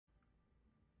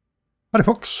Hi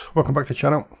folks, welcome back to the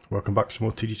channel, welcome back to some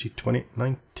more TDC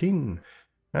 2019,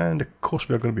 and the course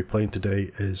we are going to be playing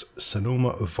today is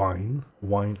Sonoma Vine,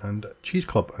 Wine and Cheese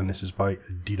Club, and this is by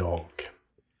DDawg.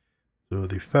 So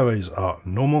the fairways are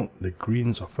normal, the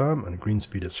greens are firm, and the green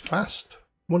speed is fast.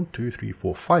 1, 2, 3,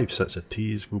 4, 5 sets of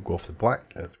tees will go off the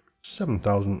black at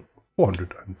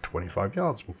 7,425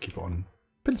 yards. We'll keep it on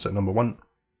pin set number 1,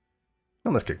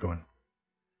 and let's get going.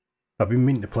 I've been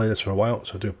meaning to play this for a while,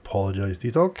 so I do apologise,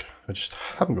 DDawg. I just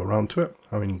haven't got around to it.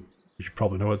 I mean, you should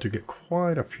probably know I do get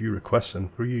quite a few requests,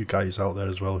 and for you guys out there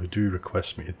as well who do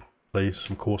request me to play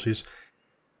some courses,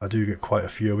 I do get quite a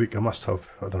few a week. I must have,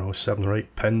 I don't know, 7 or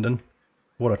 8 pending.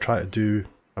 What I try to do,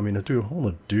 I mean, I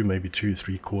only do maybe 2 or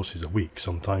 3 courses a week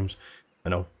sometimes,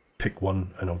 and I'll pick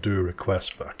one and I'll do a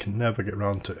request, but I can never get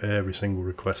around to every single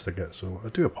request I get, so I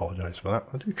do apologise for that.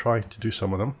 I do try to do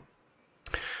some of them.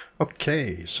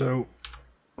 Okay, so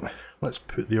let's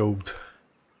put the old...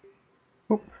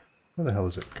 Oh, where the hell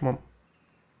is it? Come on.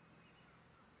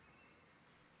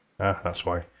 Ah, that's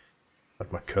why. I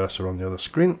had my cursor on the other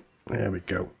screen. There we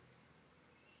go.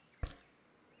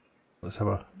 Let's have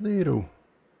a little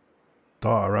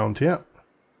dart around here.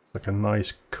 Like a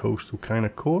nice coastal kind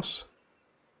of course.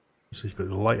 So you've got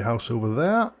the lighthouse over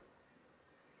there.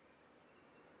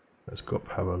 Let's go up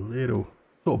and have a little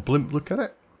blimp look at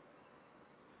it.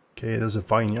 Okay, there's a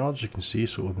vineyard, as you can see,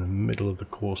 sort of in the middle of the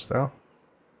course there.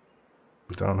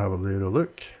 Go down and have a little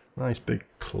look. Nice big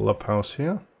clubhouse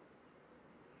here.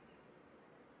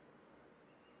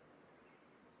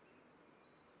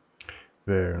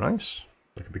 Very nice.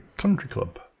 Like a big country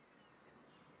club.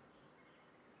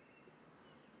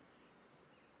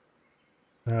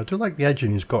 I do like the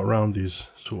edging he's got around his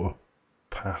sort of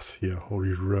path here, or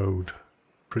his road.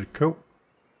 Pretty cool.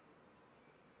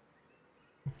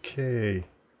 Okay.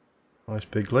 Nice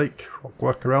big lake, rock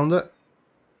work around it,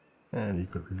 and you've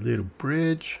got the little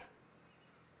bridge.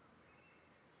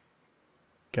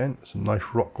 Again, some nice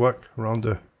rock work around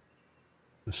the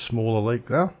smaller lake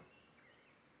there.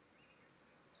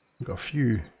 We've got a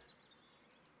few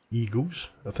eagles,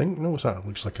 I think. No, what's that? It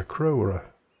looks like a crow or a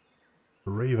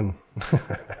raven.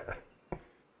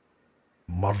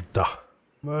 Murder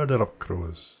of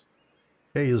crows.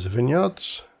 Okay, here's the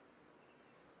vineyards.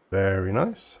 Very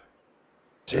nice.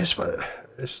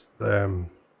 When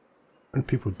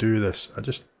people do this, I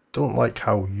just don't like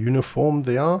how uniform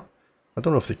they are. I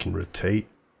don't know if they can rotate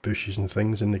bushes and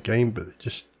things in the game, but they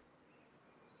just,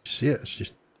 see it, it's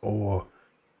just, or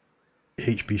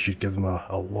HB should give them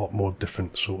a lot more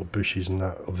different sort of bushes and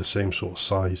that of the same sort of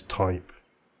size type.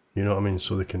 You know what I mean?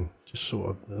 So they can just sort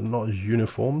of, they're not as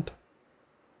uniformed.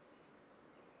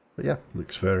 But yeah,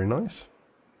 looks very nice.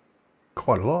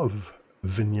 Quite a lot of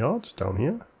vineyards down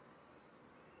here.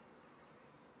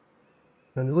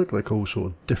 And they look like all sort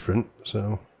of different,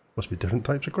 so must be different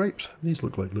types of grapes. These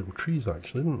look like little trees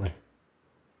actually, don't they?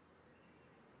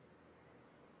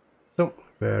 So,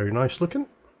 very nice looking.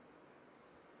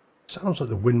 Sounds like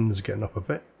the wind's getting up a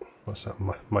bit.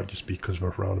 That might just be because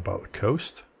we're around about the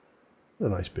coast. A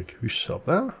nice big house up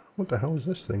there. What the hell is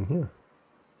this thing here?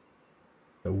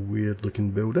 A weird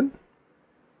looking building.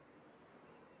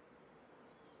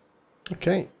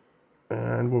 Okay,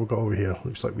 and what we've got over here,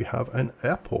 looks like we have an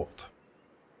airport.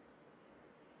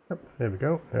 Yep, there we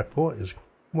go. Airport is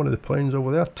one of the planes over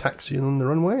there taxiing on the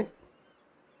runway.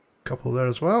 Couple there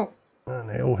as well. And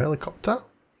the old helicopter.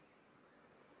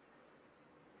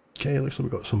 Okay, looks like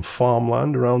we've got some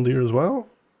farmland around here as well.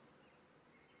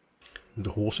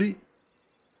 The horsey.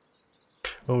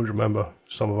 I always remember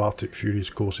some of Arctic Fury's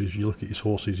courses, you look at his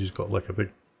horses, he's got like a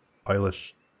big pile of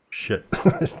shit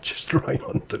just right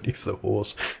underneath the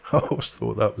horse. I always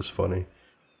thought that was funny.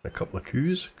 A couple of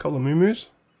coos, a couple of moo-moos.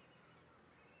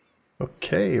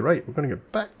 Okay, right, we're going to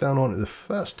get back down onto the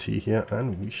first tee here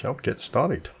and we shall get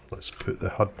started. Let's put the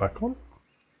HUD back on.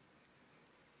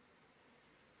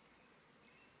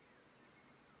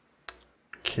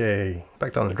 Okay,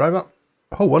 back down the driver.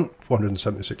 Hole 1,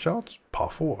 476 yards, par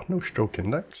 4, no stroke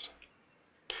index.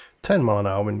 10 mile an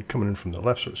hour wind coming in from the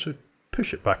left, so it should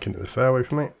push it back into the fairway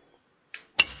for me.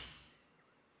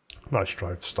 Nice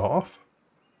drive to start off.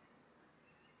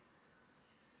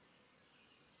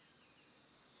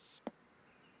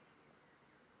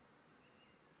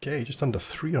 Okay, just under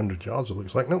 300 yards it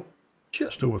looks like. No,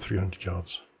 just over 300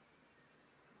 yards.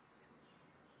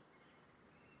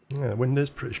 Yeah, the wind is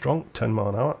pretty strong, 10 mile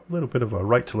an hour. A little bit of a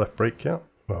right to left break here.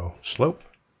 Well, slope.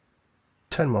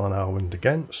 10 mile an hour wind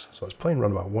against. So it's playing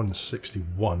around about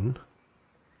 161.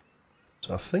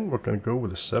 So I think we're going to go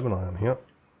with a 7 iron here.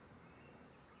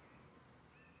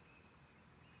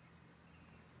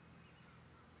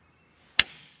 Let's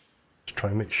try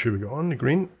and make sure we go on the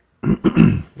green.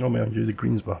 Oh man, the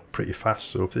greens were pretty fast,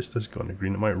 so if this does go into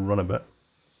green, it might run a bit.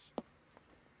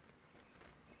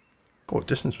 Oh,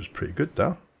 distance was pretty good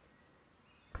there.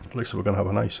 Looks like we're going to have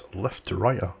a nice left to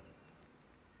righter.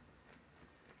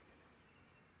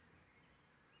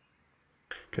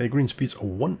 Okay, green speed's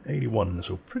 181,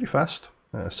 so pretty fast.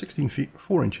 16 feet,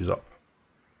 4 inches up.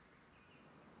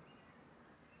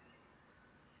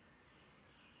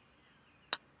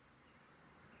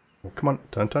 Oh, come on,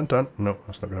 turn, turn, turn. No,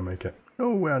 that's not going to make it.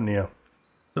 Nowhere near.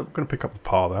 So I'm going to pick up the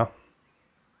par there.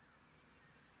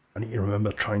 I need to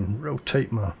remember to try and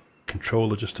rotate my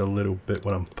controller just a little bit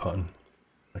when I'm putting.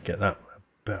 I get that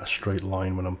better straight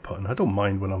line when I'm putting. I don't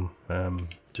mind when I'm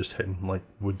just hitting like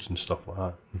woods and stuff like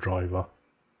that, driver.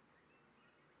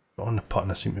 But on the putting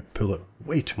I seem to pull it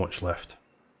way too much left.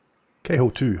 Okay,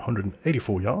 hole 2,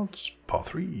 184 yards, par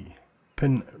 3.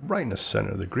 Pin right in the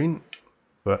centre of the green,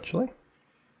 virtually.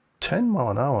 10 mile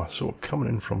an hour, so coming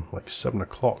in from like 7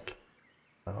 o'clock.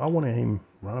 I want to aim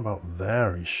right about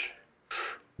there-ish.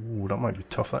 Ooh, that might be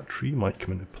tough. That tree might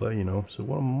come into play, you know. So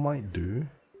what I might do,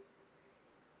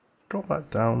 drop that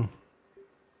down.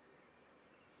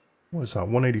 What is that?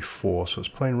 184. So it's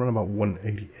playing around about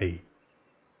 188.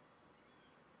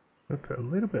 I'm going to put a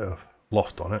little bit of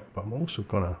loft on it, but I'm also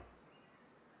going to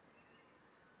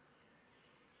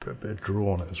put a bit of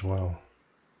draw on it as well.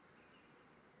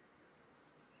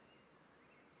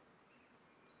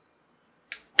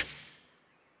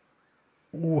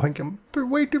 Oh, I think I'm put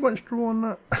way too much draw on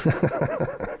that.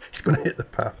 It's going to hit the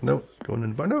path. No, it's going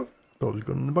in the bunker. No, I thought it was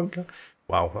going in the bunker.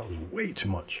 Wow, that was way too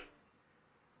much.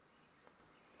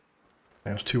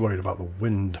 I was too worried about the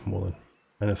wind more than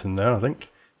anything there, I think.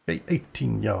 Okay,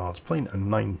 18 yards, playing at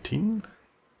 19.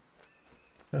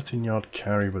 13 yard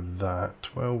carry with that,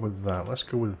 12 with that. Let's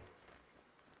go with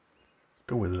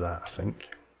that, I think.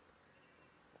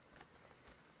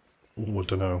 Oh, I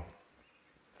don't know.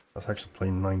 That's actually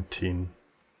playing 19.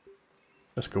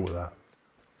 Let's go with that.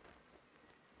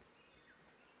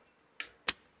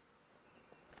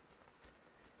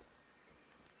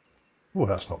 Oh,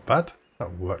 that's not bad.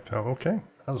 That worked out okay.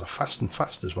 That was a fast and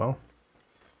fast as well.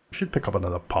 We should pick up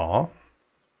another par.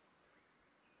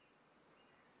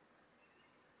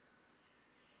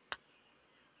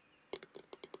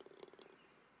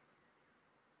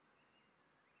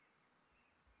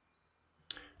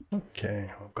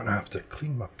 Okay, I'm going to have to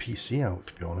clean my PC out,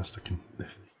 to be honest. I can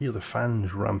hear the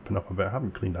fans ramping up a bit. I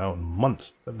haven't cleaned it out in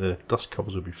months, but the dust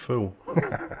covers will be full.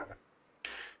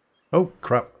 Oh,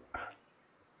 crap.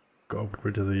 Got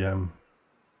rid of the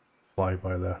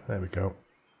flyby there. There we go.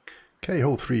 Okay,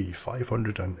 hole 3,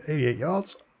 588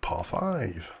 yards, par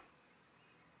 5.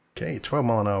 Okay, 12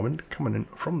 mile an hour wind coming in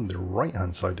from the right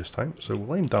hand side this time. So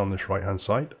we'll aim down this right hand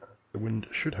side. The wind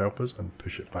should help us and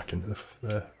push it back into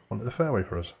onto the fairway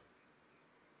for us.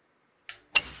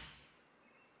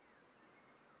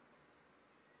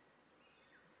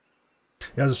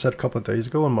 Yeah, as I said a couple of days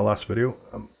ago in my last video,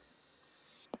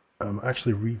 I'm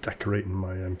actually redecorating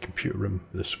my computer room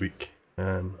this week.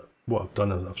 What I've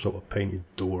done is I've sort of painted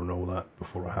the door and all that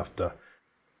before I have to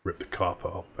rip the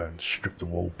carpet up and strip the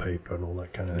wallpaper and all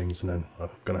that kind of things, and then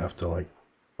I'm going to have to like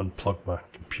unplug my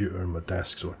computer and my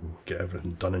desk so I can get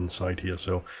everything done inside here.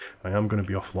 So I am going to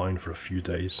be offline for a few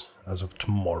days as of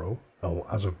tomorrow. Oh,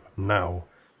 as of now,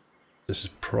 this is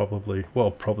probably, well,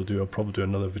 I'll probably do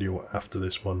another video after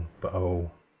this one, but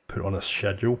I'll put it on a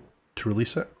schedule to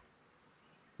release it.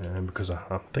 Because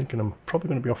I'm thinking I'm probably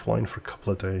going to be offline for a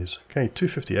couple of days. Okay,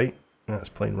 258. That's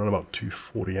playing around about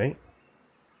 248.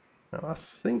 Now I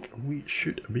think we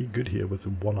should be good here with the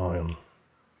 1 iron.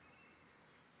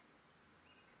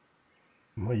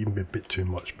 Might even be a bit too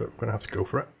much, but we're going to have to go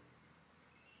for it.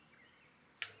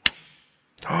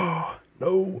 Oh,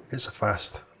 no, it's a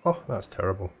fast. Oh, that's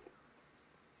terrible.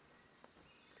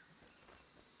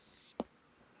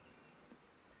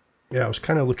 Yeah, I was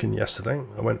kind of looking yesterday.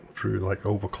 I went through like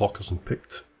overclockers and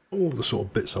picked all the sort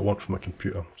of bits I want for my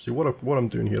computer. See what I'm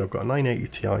doing here, I've got a 980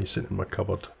 Ti sitting in my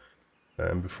cupboard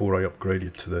before I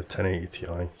upgraded to the 1080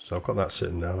 Ti. So I've got that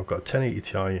sitting there. I've got a 1080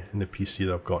 Ti in the PC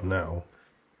that I've got now,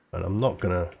 and I'm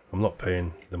not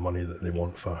paying the money that they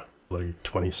want for bloody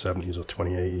 2070s or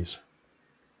 2080s.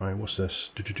 Right, what's this?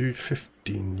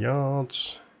 15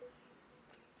 yards.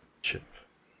 Chip.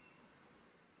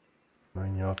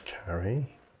 9 yard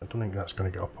carry. I don't think that's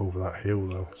going to get up over that hill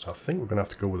though, so I think we're going to have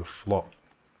to go with a flop.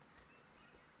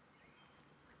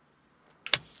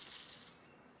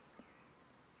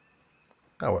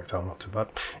 That worked out not too bad.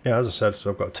 Yeah, as I said, so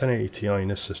I've got a 1080 Ti in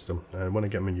this system, and when I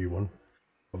get my new one,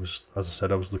 as I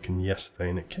said, I was looking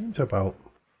yesterday and it came to about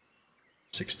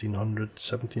 1600,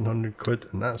 1700 quid,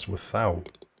 and that's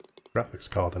without graphics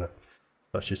card in it.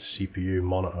 That's just the CPU,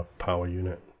 monitor, power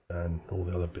unit, and all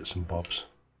the other bits and bobs.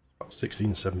 About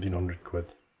 1700 quid.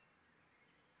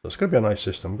 So it's going to be a nice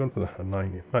system. I'm going for the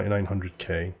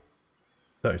 9900K,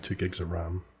 32 gigs of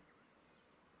RAM.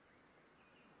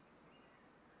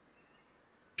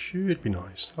 Should be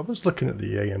nice. I was looking at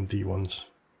the AMD ones,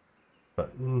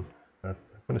 but I'm going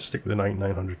to stick with the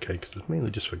 9900K because it's mainly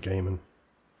just for gaming.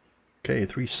 Okay,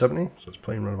 370, so it's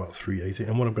playing around about 380.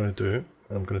 And what I'm going to do,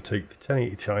 I'm going to take the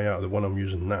 1080 Ti out of the one I'm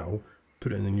using now,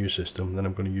 put it in the new system, then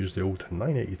I'm going to use the old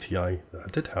 980 Ti that I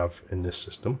did have in this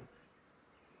system.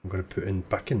 I'm going to put in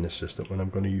back in this system, and I'm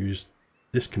going to use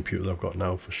this computer that I've got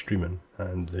now for streaming,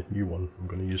 and the new one I'm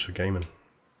going to use for gaming.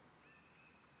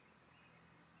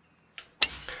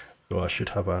 So I should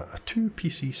have a 2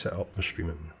 PC setup for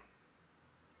streaming.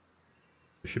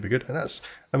 It should be good, and that's,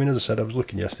 I mean, as I said, I was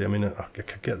looking yesterday, I mean, I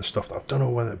could get the stuff, I don't know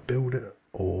whether to build it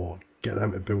or get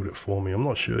them to build it for me, I'm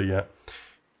not sure yet.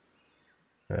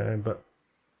 But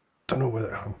don't know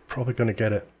whether, I'm probably going to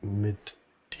get it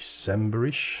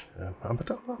mid-December-ish. I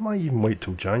might even wait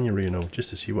till January, you know, just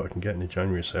to see what I can get in the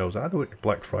January sales. I had a look at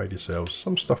Black Friday sales,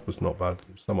 some stuff was not bad,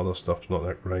 some other stuff's not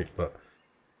that great, but...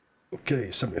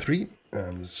 Okay, 73,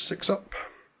 and 6 up,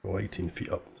 or 18 feet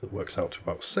up, it works out to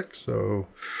about 6, so...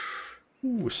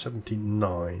 Ooh,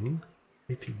 79,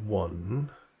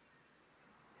 81,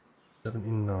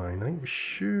 79, I think we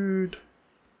should...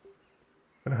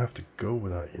 I'm gonna have to go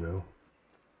with that, you know.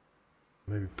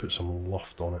 Maybe put some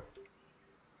loft on it.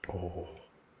 Oh.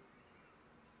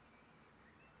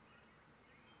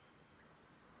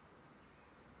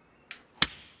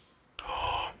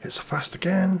 Oh, hit so fast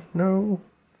again, no.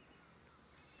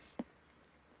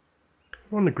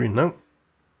 We're on the green now.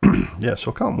 Yeah,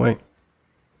 so I can't wait.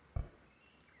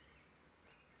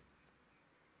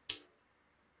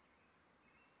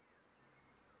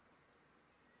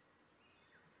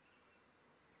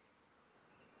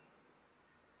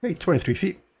 Hey, 23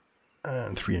 feet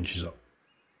and 3 inches up.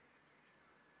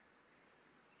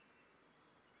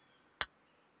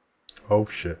 Oh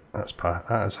shit,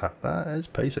 that is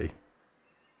pacey.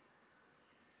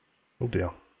 Oh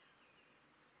dear.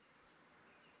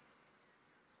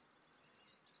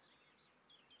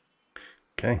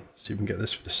 Okay, see if we can get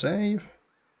this for the save.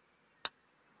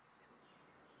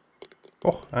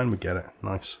 Oh, and we get it.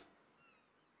 Nice.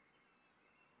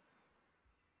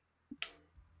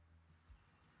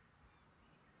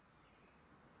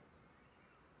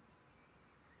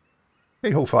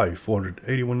 Hey, hole 5,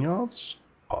 481 yards.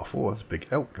 Par 4, there's a big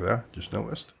elk there, just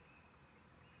noticed.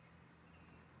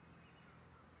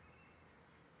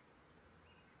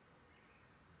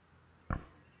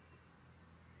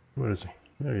 Where is he?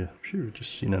 There he is. Should have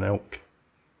just seen an elk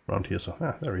around here. So,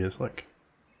 there he is, look.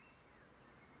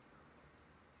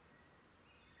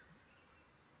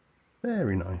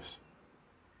 Very nice.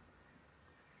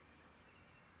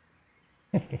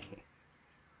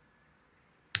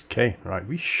 Okay, right,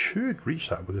 we should reach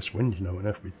that with this wind, you know, and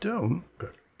if we don't, got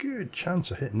a good chance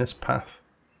of hitting this path.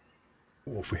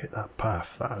 Oh, if we hit that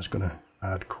path, that is going to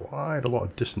add quite a lot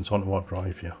of distance onto our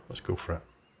drive here. Let's go for it.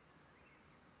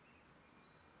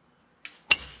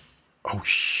 Oh,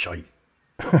 shite.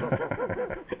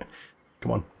 Come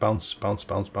on, bounce, bounce,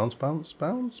 bounce, bounce, bounce,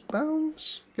 bounce,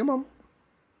 bounce. Come on.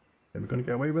 Are we going to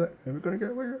get away with it? Are we going to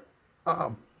get away with it?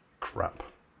 Ah, crap.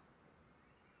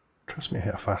 Trust me, I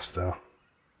hit fast there.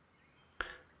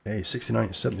 Okay, 69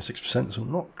 to 76%, so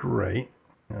not great.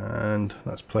 And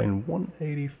that's playing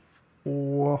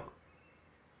 184,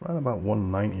 around about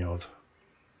 190 odd.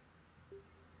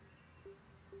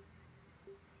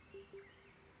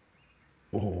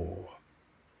 Oh.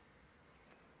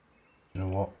 You know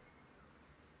what?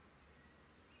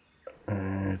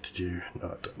 Did you?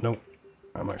 No, nope.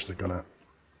 I'm actually gonna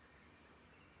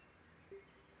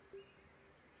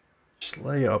just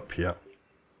lay it up here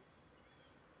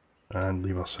and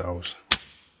leave ourselves.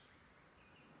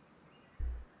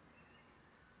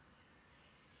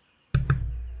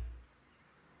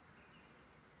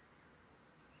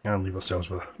 And leave ourselves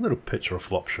with a little pitch or a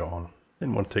flop shot on.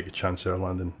 Didn't want to take a chance there,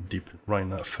 landing deep right in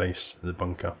that face of the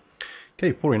bunker.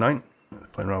 Okay, 49.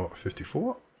 Playing around with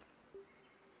 54.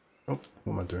 Oh,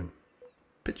 what am I doing?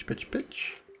 Pitch, pitch,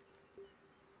 pitch.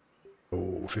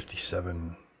 Oh,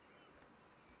 57.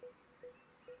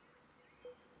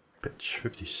 Pitch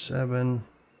 57.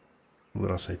 What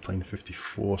did I say? Playing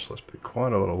 54. So let's put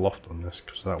quite a lot of loft on this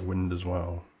because of that wind as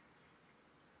well.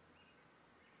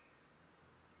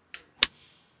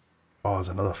 Oh, there's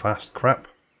another fast crap.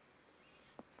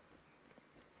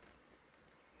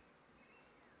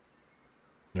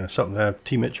 Yeah, something there.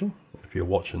 T. Mitchell, if you're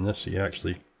watching this, he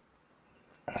actually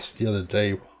asked the other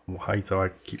day Why do I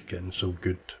keep getting so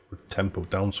good with tempo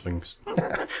downswings?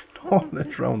 Not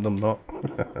this round, I'm not.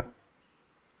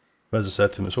 As I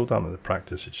said to him, it's all down to the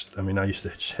practice. It's just, I mean, I used to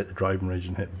just hit the driving range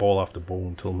and hit ball after ball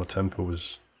until my tempo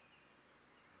was,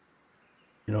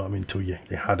 you know what I mean, until you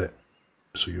had it.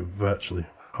 So you virtually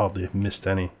hardly missed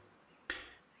any.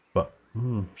 But,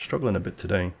 struggling a bit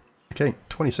today. Okay,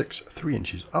 26, 3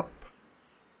 inches up.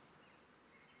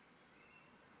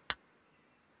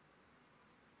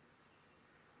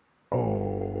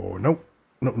 Oh, nope.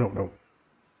 Nope.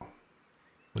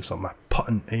 Looks like my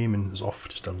putting aiming is off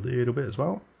just a little bit as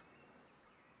well.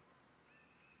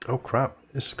 Oh crap,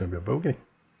 this is going to be a bogey.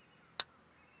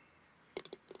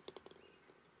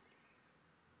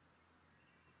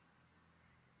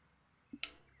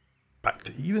 Back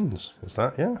to evens, is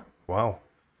that? Yeah? Wow.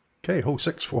 Okay, hole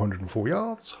 6, 404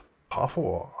 yards, par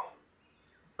 4.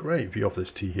 Great view off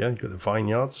this tee here. You've got the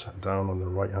vineyards down on the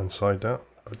right hand side there.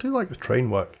 I do like the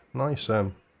terrain work. Nice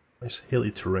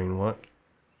hilly terrain work.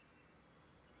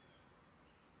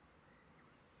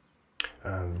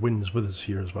 And wind's with us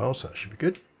here as well, so that should be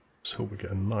good. Let's hope we get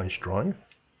a nice drive.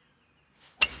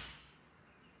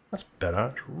 That's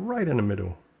better. It's right in the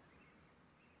middle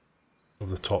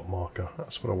of the top marker.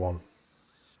 That's what I want.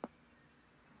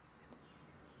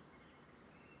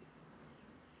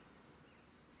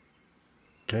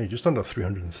 Okay, just under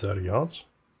 330 yards.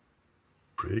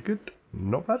 Pretty good.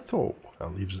 Not bad at all.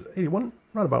 That leaves us at 81,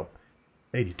 right about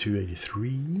 82,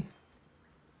 83.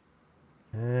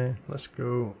 Let's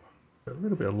go a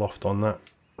little bit of loft on that.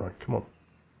 Right, come on.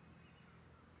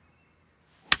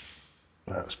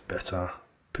 That's better.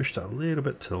 Push that a little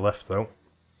bit to the left though.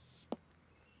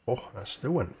 Oh, that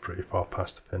still went pretty far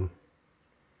past the pin.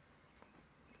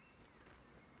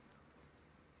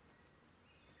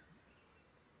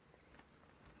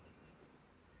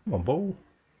 Come on, ball.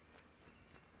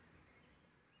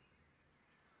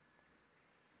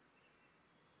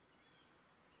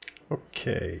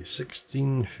 Okay,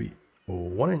 16 feet, or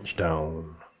 1 inch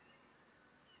down.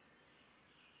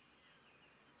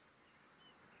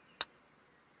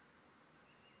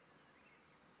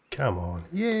 Come on,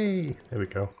 yay! There we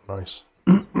go, nice.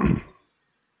 So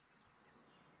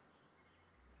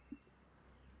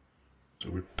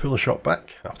we pull a shot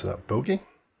back after that bogey,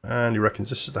 and he reckons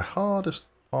this is the hardest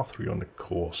par 3 on the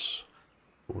course,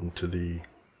 according to the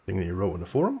thing that he wrote on the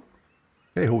forum.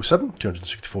 Okay, hole 7,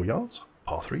 264 yards,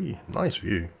 par 3, nice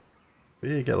view.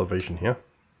 Big elevation here.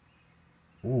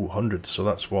 Ooh, 100, so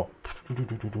that's what?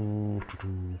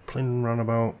 Playing around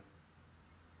about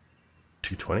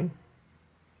 220.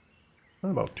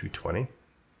 About 220.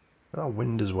 That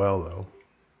wind as well though.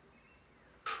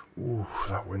 Ooh,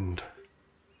 that wind.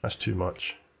 That's too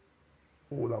much.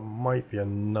 Oh, that might be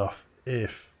enough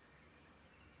if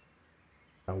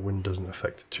that wind doesn't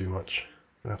affect it too much.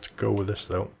 I'm gonna have to go with this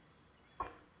though.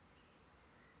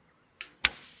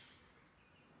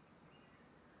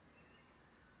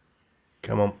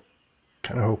 Come on.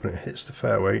 Kind of hoping it hits the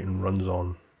fairway and runs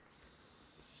on.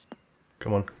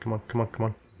 Come on, come on, come on, come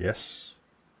on. Yes.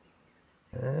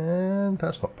 And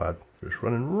that's not bad. It's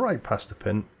running right past the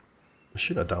pin. I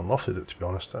should have down lofted it, to be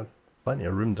honest. I had plenty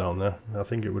of room down there. I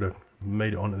think it would have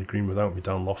made it onto the green without me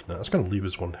down lofting it. That's going to leave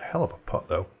us one hell of a putt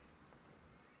though.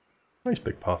 Nice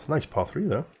big path. Nice par 3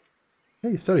 though.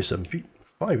 Okay, 37 feet,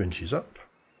 5 inches up.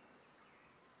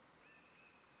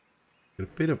 Get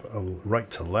a bit of a right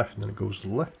to left, and then it goes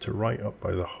left to right up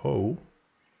by the hole.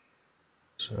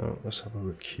 So let's have a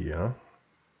look here.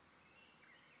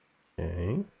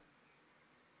 Okay.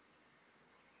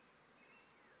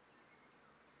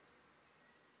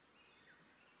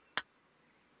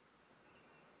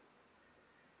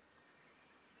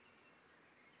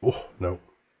 Oh, no.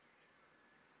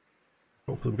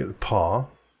 Hopefully we get the par.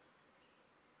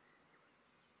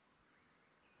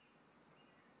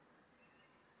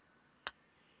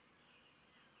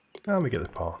 And we get the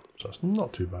par, so that's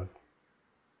not too bad.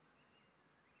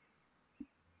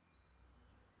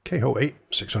 Okay, hole 8,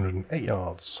 608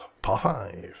 yards, par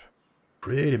 5.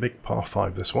 Pretty big par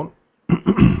 5 this one.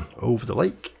 Over the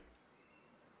lake.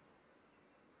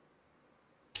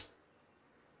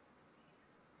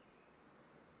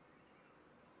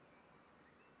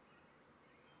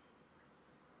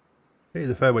 Okay,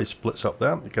 the fairway splits up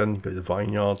there. Again, you've got the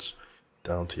vineyards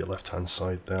down to your left hand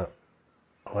side there.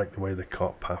 I like the way the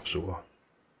cart path sort of,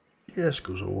 yes,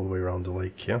 goes all the way around the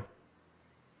lake here.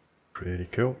 Pretty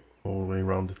cool. All the way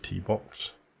around the tee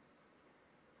box.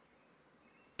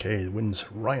 Okay, the wind's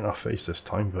right in our face this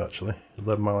time virtually.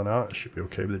 11 mile an hour, it should be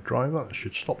okay with the driver. It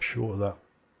should stop short of that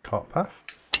cart path.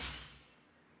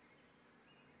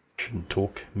 Shouldn't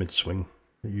torque mid-swing.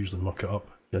 I usually muck it up.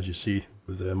 As you see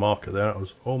with the marker there, it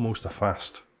was almost a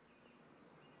fast.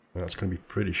 That's going to be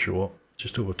pretty short,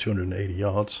 just over 280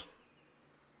 yards.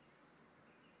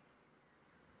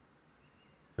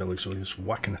 It looks like just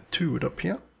whacking a 2-wood up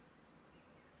here.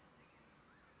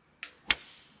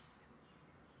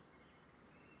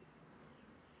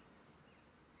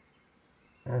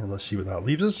 And let's see what that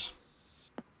leaves us.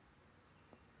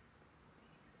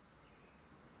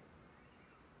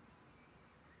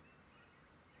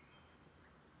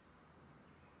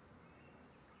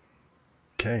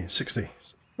 Okay, 60.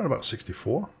 Around about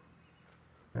 64.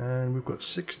 And we've got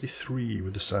 63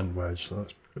 with the sand wedge, so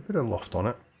that's a bit of loft on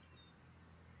it.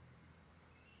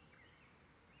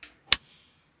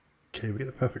 Okay, we get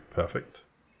the perfect.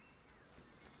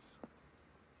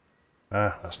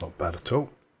 Ah, that's not bad at all.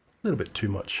 A little bit too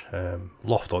much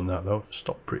loft on that though.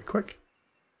 Stopped pretty quick.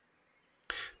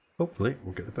 Hopefully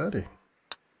we'll get the birdie.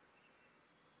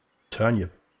 Turn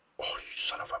you. Oh, you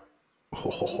son of a...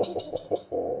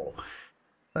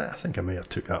 I think I may have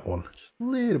took that one just a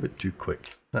little bit too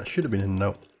quick. That should have been in and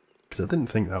out, because I didn't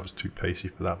think that was too pacey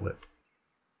for that lip.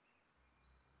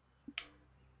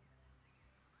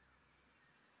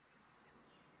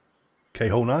 Okay,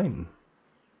 hole 9.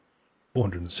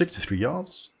 463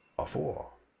 yards, par 4.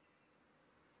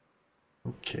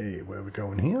 Okay, where are we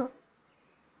going here?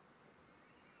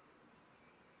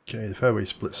 Okay, the fairway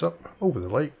splits up over the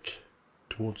lake,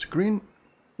 towards the green,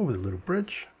 over the little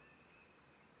bridge.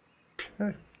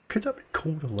 Could that be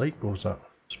called a lake, or is that?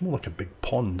 It's more like a big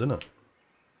pond, isn't it?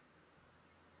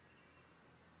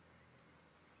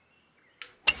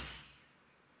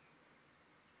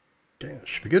 Okay, that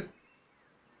should be good.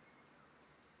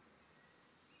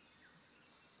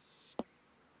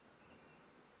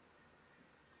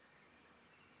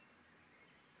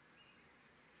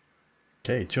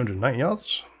 Okay, 290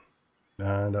 yards,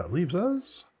 and that leaves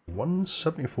us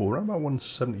 174, around about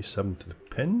 177 to the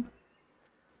pin.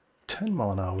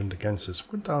 10-mile-an-hour wind against us.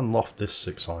 We're down loft this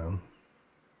 6-iron.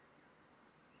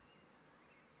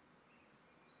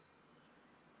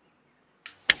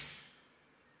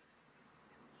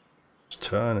 It's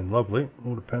turning lovely.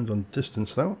 All depends on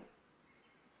distance though.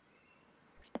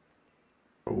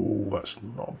 Oh, that's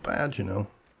not bad, you know.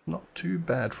 Not too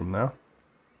bad from now.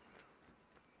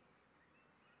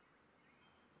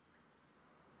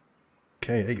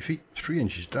 Okay, 8 feet, 3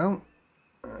 inches down.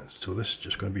 So this is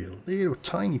just going to be a little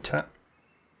tiny tap.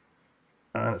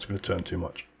 And it's going to turn too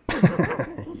much.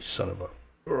 You son of a...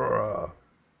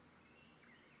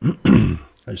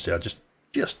 I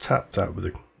just tapped that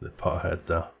with the pot head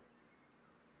there.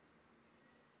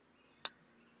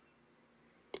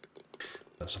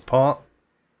 That's a par.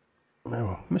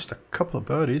 Now, missed a couple of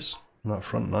birdies on that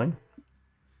front 9.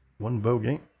 1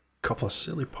 bogey. Couple of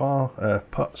silly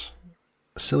putts.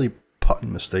 A silly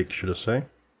putting mistake, should I say.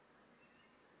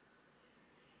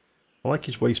 I like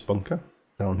his waist bunker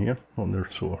down here on the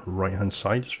sort of right hand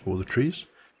side just for the trees.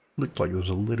 Looked like there was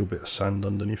a little bit of sand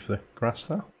underneath the grass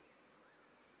there.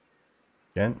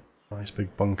 Again, nice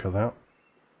big bunker there.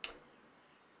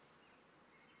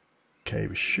 Okay,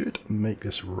 we should make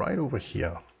this right over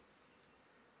here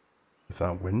with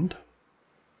that wind.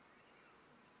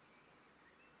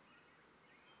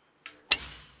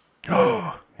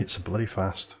 Oh, hits a bloody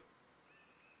fast.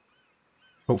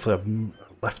 Hopefully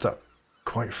I've left that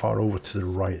quite far over to the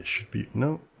right. It should be...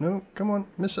 No, come on,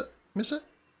 miss it.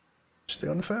 Stay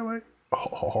on the fairway.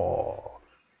 Oh,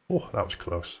 that was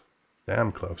close.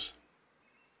 Damn close.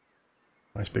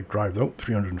 Nice big drive though,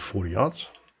 340 yards.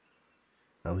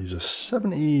 That leaves us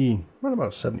 70, around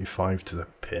about 75 to the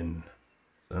pin.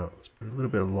 So let's put a little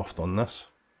bit of loft on this.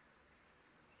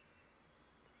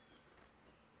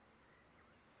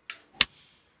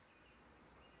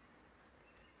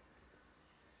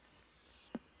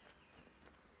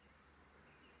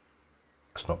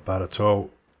 That's not bad at all.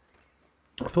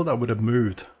 I thought that would have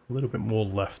moved a little bit more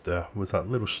left there with that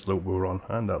little slope we were on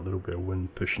and that little bit of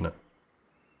wind pushing it.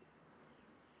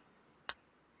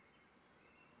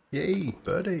 Yay,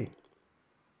 birdie!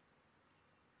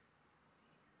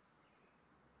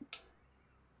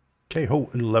 Okay, hole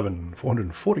 11,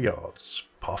 440 yards,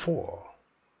 par 4.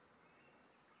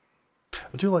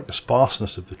 I do like the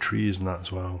sparseness of the trees and that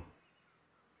as well.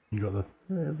 You got the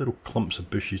little clumps of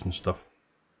bushes and stuff.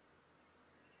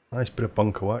 Nice bit of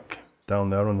bunker whack down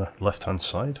there on the left hand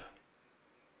side.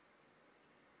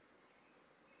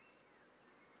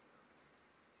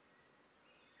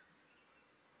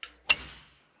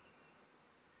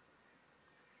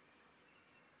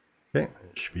 Okay,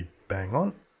 it should be bang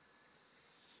on.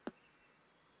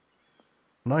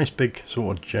 Nice big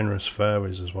sort of generous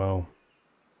fairways as well.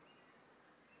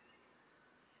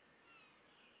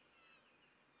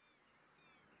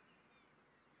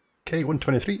 Okay,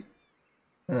 123.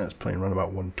 It's playing around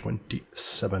about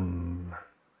 127.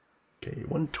 Okay,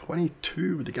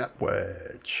 122 with the gap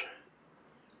wedge.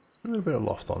 A little bit of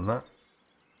loft on that.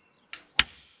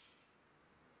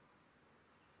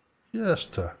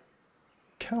 Just to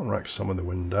counteract some of the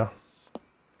wind there.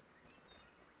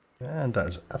 And that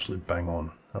is absolutely bang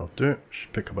on. That'll do it.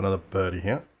 Should pick up another birdie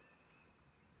here.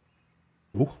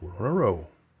 Oh, we're on a roll.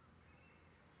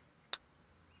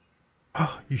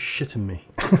 Oh, you shitting me.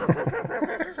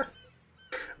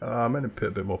 I meant to put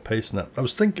a bit more pace in that. I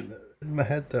was thinking, in my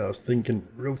head there, I was thinking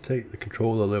rotate the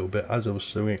controller a little bit as I was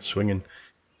swinging.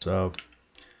 So,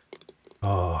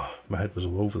 my head was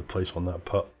all over the place on that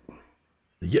putt.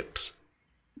 The yips.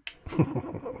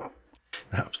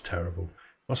 That was terrible.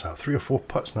 What's that? 3 or 4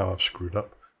 putts now I've screwed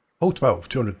up. Hole 12,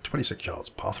 226 yards,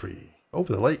 par 3.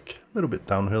 Over the lake, a little bit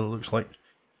downhill it looks like.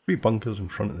 3 bunkers in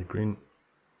front of the green.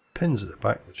 Pins at the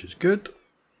back, which is good.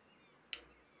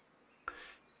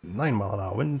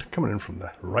 9-mile-an-hour wind coming in from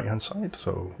the right hand side.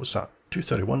 So what's that?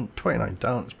 231, 29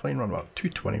 down. It's playing around about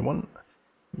 221.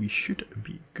 We should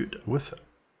be good with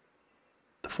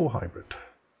the 4 hybrid.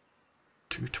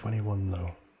 221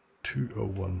 no.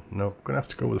 201 no. I'm gonna have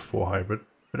to go with the 4 hybrid.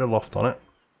 Bit of loft on it.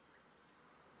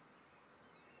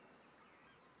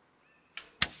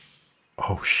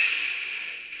 Oh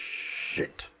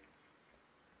shit.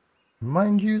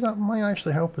 Mind you, that might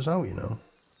actually help us out, you know.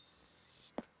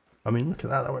 I mean, look at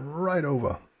that, that went right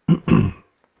over.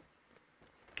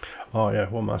 Oh yeah,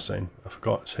 what am I saying? I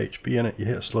forgot, it's HB in it. You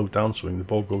hit a slow downswing, the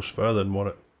ball goes further than what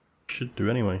it should do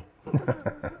anyway.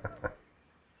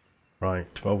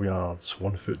 Right, 12 yards,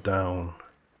 1 foot down.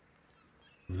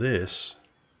 This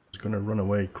is going to run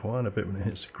away quite a bit when it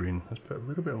hits the green. Let's put a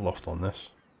little bit of loft on this.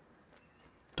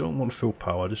 Don't want full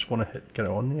power, I just want to get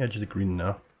it on the edge of the green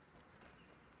now.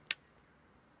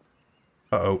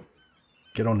 Uh-oh.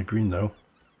 Get on the green though.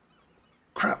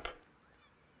 Crap!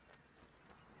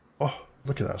 Oh,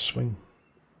 look at that swing.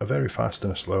 A very fast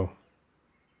and a slow.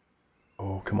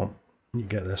 Oh, come on. You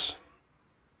get this.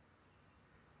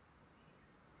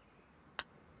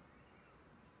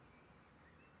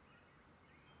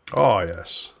 Oh,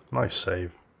 yes. Nice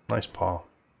save. Nice par.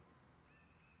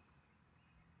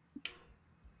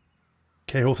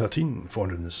 Okay, hole 13,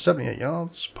 478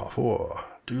 yards, par 4.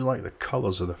 Do you like the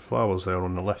colours of the flowers there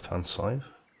on the left hand side?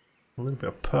 A little bit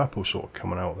of purple sort of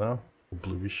coming out there. Or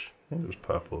bluish. I think it was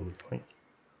purple it looked like.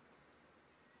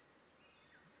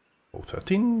 Hole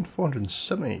 13,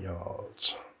 478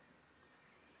 yards.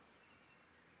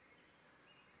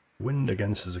 Wind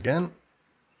against us again.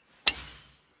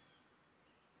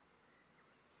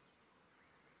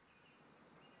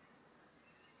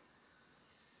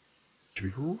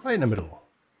 Should be right in the middle.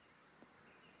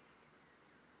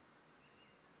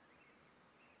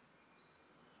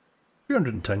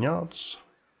 $310 yards.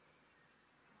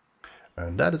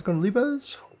 And that is going to leave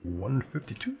us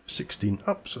 152, 16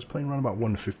 up, so it's playing around about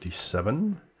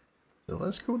 157. So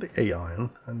let's go with the 8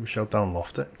 iron and we shall down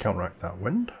loft it, counteract that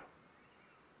wind.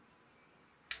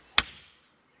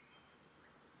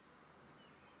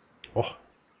 Oh,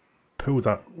 pull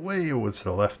that way over to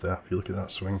the left there if you look at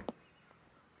that swing.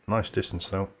 Nice distance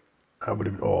though. That would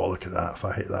have been, oh look at that, if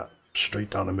I hit that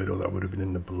straight down the middle that would have been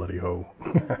in the bloody hole.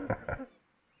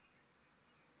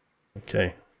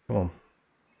 Okay, come on.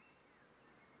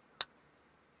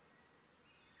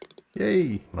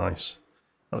 Yay, nice.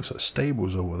 That looks like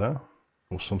stables over there,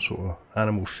 or some sort of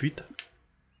animal feed.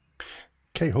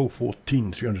 Okay, hole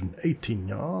 14, 318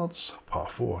 yards, par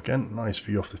 4 again. Nice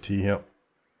view off the tee here.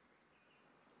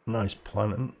 Nice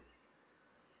planting.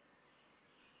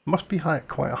 Must be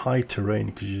quite a high terrain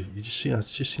because you just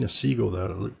seen a seagull there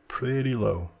that looked pretty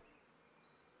low.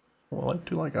 Well, I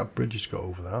do like that bridge has got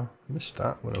over there. I missed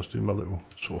that when I was doing my little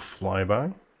sort of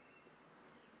flyby.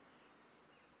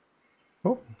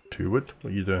 Oh, 2 wood,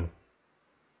 what are you doing?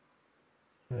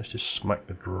 Let's just smack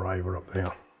the driver up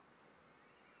there.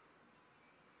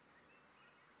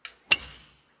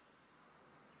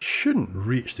 Shouldn't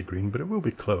reach the green, but it will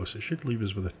be close. It should leave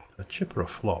us with a chip or a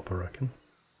flop, I reckon.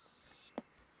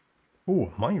 Oh,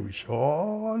 it might reach.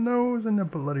 Oh no, it's in the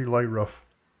bloody light rough.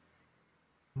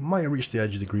 Might have reached the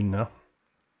edge of the green now.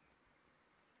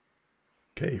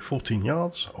 Okay, 14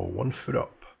 yards or 1 foot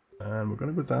up. And we're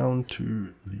going to go down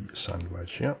to the sand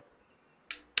wedge here.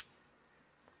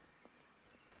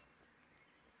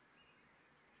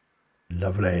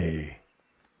 Lovely.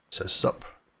 Sets up.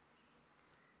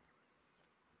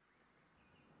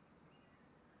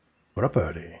 For a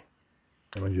birdie.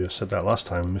 And when you said that last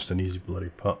time, I missed an easy bloody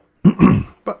putt.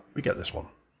 But we get this one.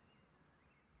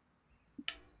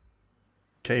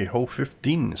 Okay, hole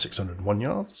 15, 601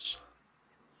 yards.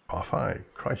 Par 5.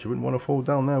 Christ, you wouldn't want to fall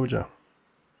down there, would you?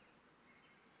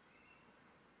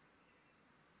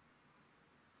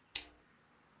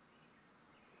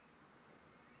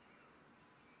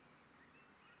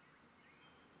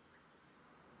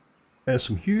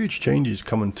 Some huge changes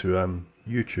coming to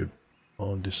YouTube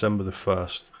on December the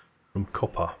 1st from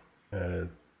COPPA,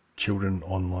 Children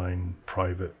Online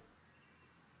Private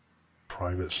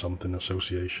something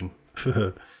association.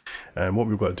 And what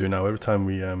we've got to do now, every time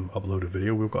we upload a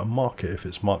video, we've got to mark it if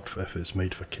it's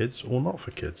made for kids or not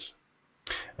for kids.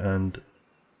 And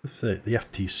with the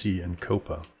FTC and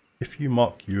COPPA, if you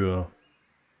mark your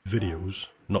videos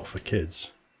not for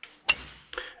kids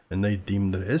and they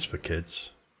deem that it is for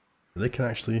kids, they can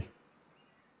actually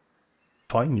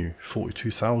fine you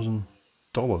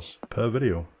 $42,000 per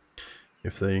video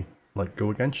if they like go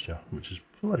against you, which is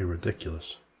bloody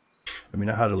ridiculous. I mean,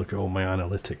 I had a look at all my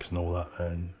analytics and all that,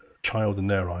 and a child in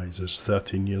their eyes is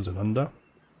 13 years and under,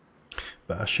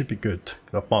 but I should be good.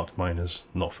 I've marked mine as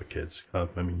not for kids. I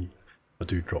mean, I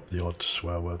do drop the odd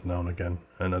swear word now and again,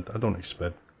 and I don't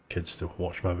expect kids to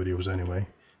watch my videos anyway.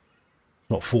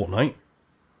 Not Fortnite.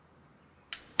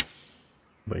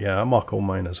 But yeah, I mark all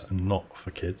mine as not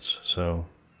for kids, so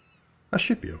that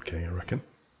should be okay, I reckon.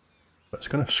 But it's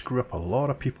going to screw up a lot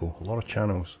of people, a lot of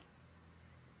channels.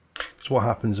 So what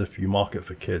happens if you mark it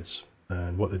for kids,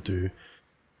 and what they do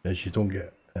is you don't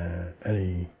get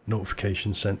any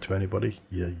notifications sent to anybody.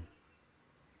 Your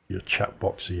chat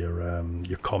box or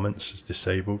your comments is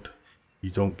disabled.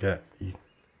 You don't get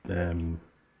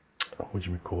what do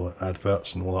you call it,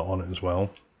 adverts and all that on it as well.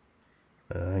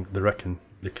 I think they reckon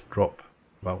they could drop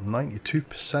about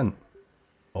 92%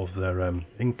 of their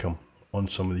income on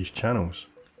some of these channels.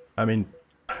 I mean,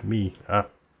 me, I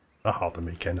hardly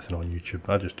make anything on YouTube.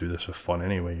 I just do this for fun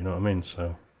anyway, you know what I mean?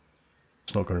 So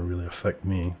it's not going to really affect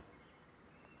me.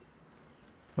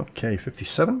 Okay,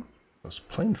 57. That's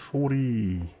plain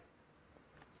 40.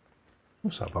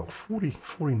 What's that, about 40,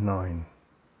 49?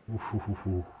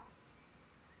 Ooh.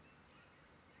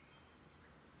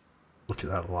 Look at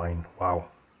that line, wow.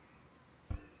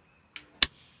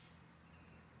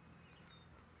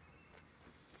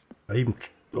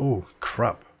 Oh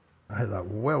crap, I hit that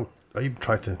well. I even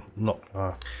tried to knock,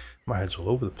 my head's all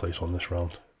over the place on this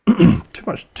round. too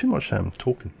much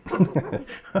talking.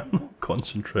 I'm not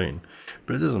concentrating,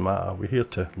 but it doesn't matter. We're here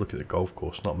to look at the golf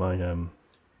course, not my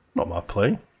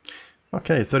play.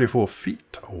 Okay, 34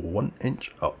 feet, 1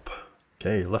 inch up.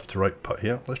 Okay, left to right putt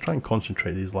here. Let's try and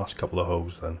concentrate these last couple of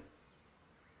holes then.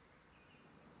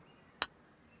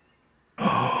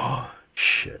 Oh,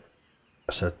 shit.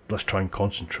 I said, let's try and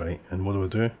concentrate, and what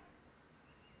do?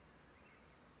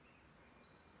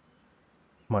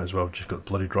 Might as well have just got the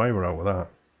bloody driver out with that.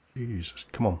 Jesus,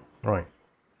 come on, right.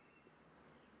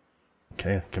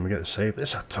 Okay, can we get the save?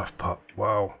 It's a tough putt,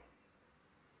 wow.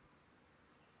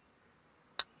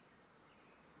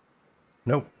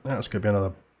 Nope, that's going to be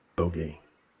another bogey.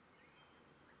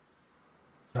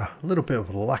 A little bit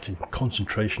of a lacking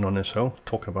concentration on this hole,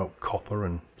 talking about COPPA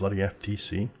and bloody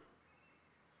FTC.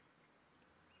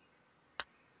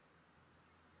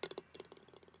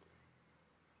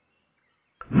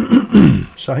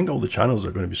 So I think all the channels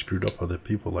are going to be screwed up by the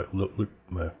people like Logan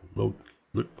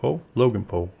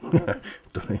Paul.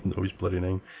 Don't even know his bloody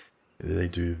name. They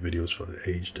do videos for the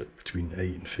aged between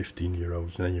 8 and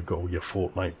 15-year-olds, and then you've got all your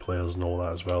Fortnite players and all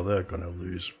that as well. They're going to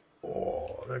lose.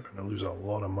 Oh, they're going to lose a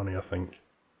lot of money, I think.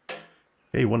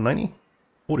 Okay, 190,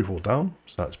 44 down.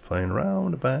 Starts playing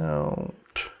around about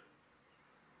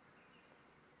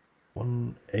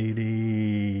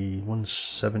 180,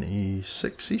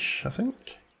 176-ish, I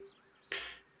think.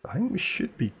 I think we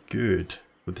should be good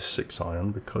with the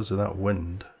 6-iron because of that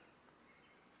wind.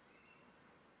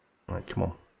 Right, come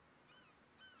on.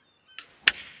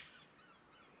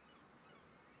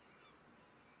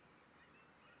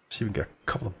 See if we can get a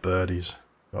couple of birdies.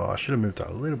 Oh, I should have moved that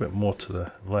a little bit more to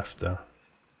the left there.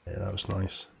 Yeah, that was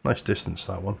nice. Nice distance,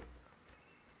 that one.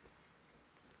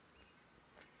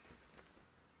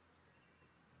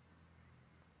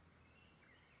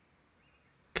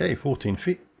 Okay, 14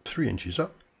 feet, 3 inches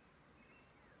up.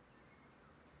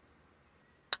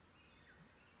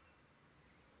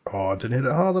 Oh, I didn't hit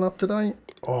it hard enough today.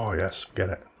 Oh, yes, get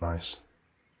it. Nice.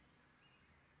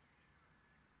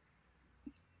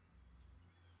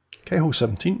 Okay, hole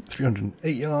 17,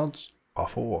 308 yards, par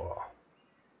 4.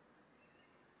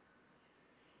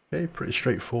 Okay, pretty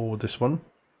straightforward this one.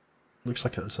 Looks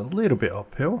like it's a little bit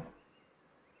uphill.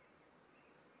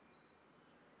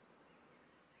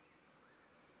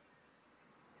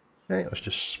 Okay, let's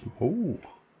just... Oh,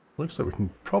 looks like we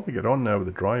can probably get on now with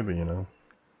the driver, you know.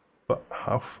 But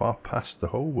how far past the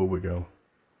hole will we go?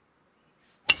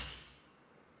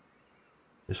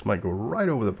 This might go right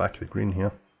over the back of the green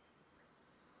here.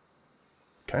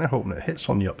 Kind of hoping it hits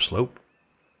on the upslope.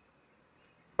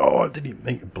 Oh, I didn't even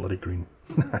make it bloody green.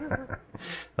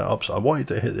 I wanted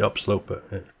to hit the upslope, but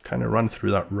it kind of ran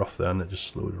through that rough there and it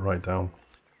just slowed it right down.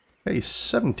 Hey,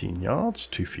 17 yards,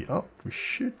 2 feet up. We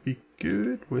should be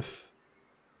good with,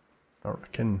 I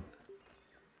reckon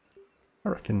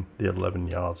the 11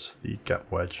 yards, the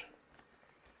gap wedge.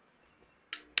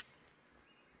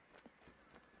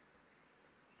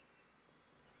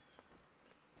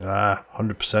 Ah,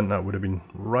 100% that would have been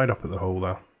right up at the hole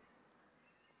there.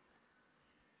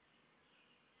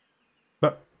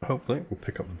 But hopefully we'll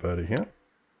pick up the birdie here.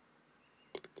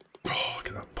 Oh, look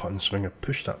at that putting swing. I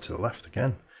pushed that to the left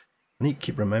again. I need to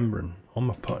keep remembering on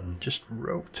my putting, just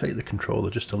rotate the controller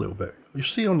just a little bit. You'll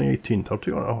see on the 18th,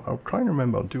 I'll try and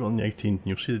remember, I'll do it on the 18th and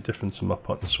you'll see the difference in my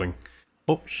putting swing.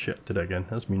 Oh shit, did it again.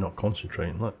 That's me not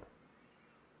concentrating, look.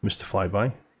 Missed a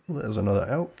flyby. Well, there's another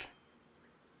elk.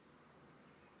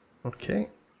 Okay,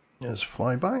 there's a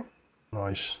flyby.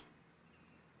 Nice.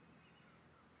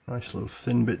 Nice little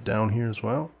thin bit down here as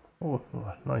well. Oh,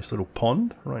 a nice little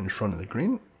pond right in front of the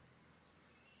green.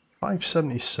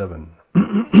 577.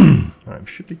 Alright,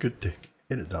 should be good to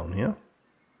hit it down here.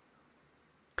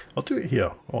 I'll do it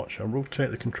here. Watch, I'll rotate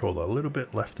the controller a little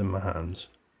bit left in my hands.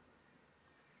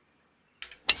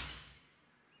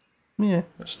 Yeah,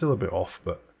 that's still a bit off,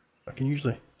 but I can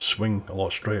usually swing a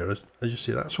lot straighter. As you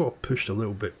see, that's what I pushed a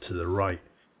little bit to the right.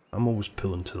 I'm always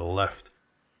pulling to the left.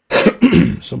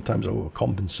 Sometimes I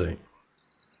overcompensate.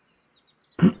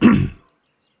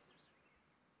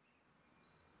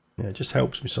 Yeah, it just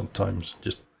helps me sometimes.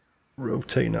 Just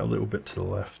rotating it a little bit to the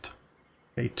left.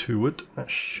 Okay, 2 wood. That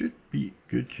should be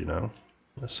good, you know.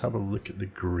 Let's have a look at the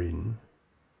green.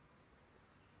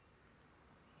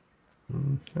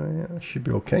 Oh yeah, that should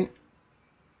be okay.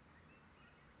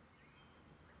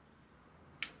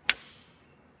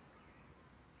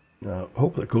 Now, I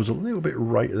hope that goes a little bit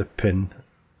right of the pin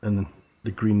and then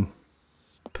the green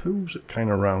pulls it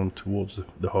kind of round towards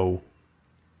the hole.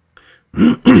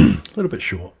 A little bit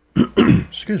short.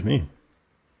 Excuse me.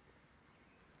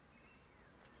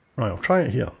 Right, I'll try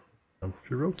it here. I'll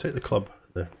rotate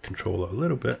the controller a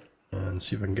little bit and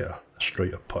see if I can get a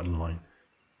straighter putting line.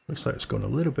 Looks like it's gone a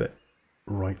little bit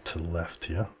right to left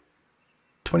here.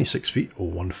 26 feet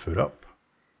or 1 foot up.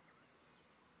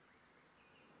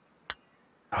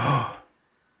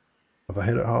 Have I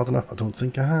hit it hard enough? I don't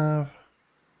think I have.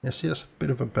 Yeah, see, that's a bit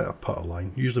of a better putter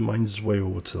line. Usually mine's way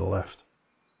over to the left.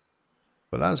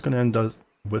 But that's going to end up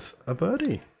with a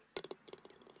birdie.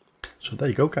 So there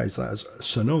you go, guys. That is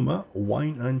Sonoma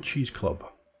Wine and Cheese Club.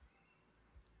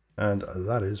 And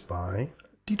that is by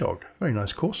DDawg. Very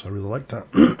nice course. I really like that.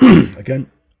 Again,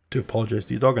 do apologise,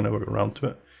 DDawg. I never got around to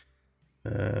it.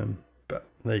 But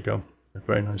there you go. A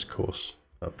very nice course.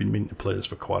 I've been meaning to play this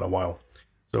for quite a while.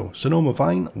 So, Sonoma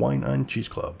Vine, Wine and Cheese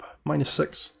Club.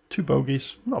 -6, 2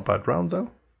 bogeys. Not a bad round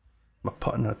though. My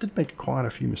putting, I did make quite a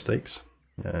few mistakes.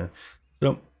 So,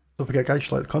 don't forget guys, if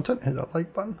you like the content, hit that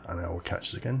like button. And I will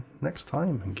catch you again next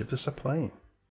time and give this a play.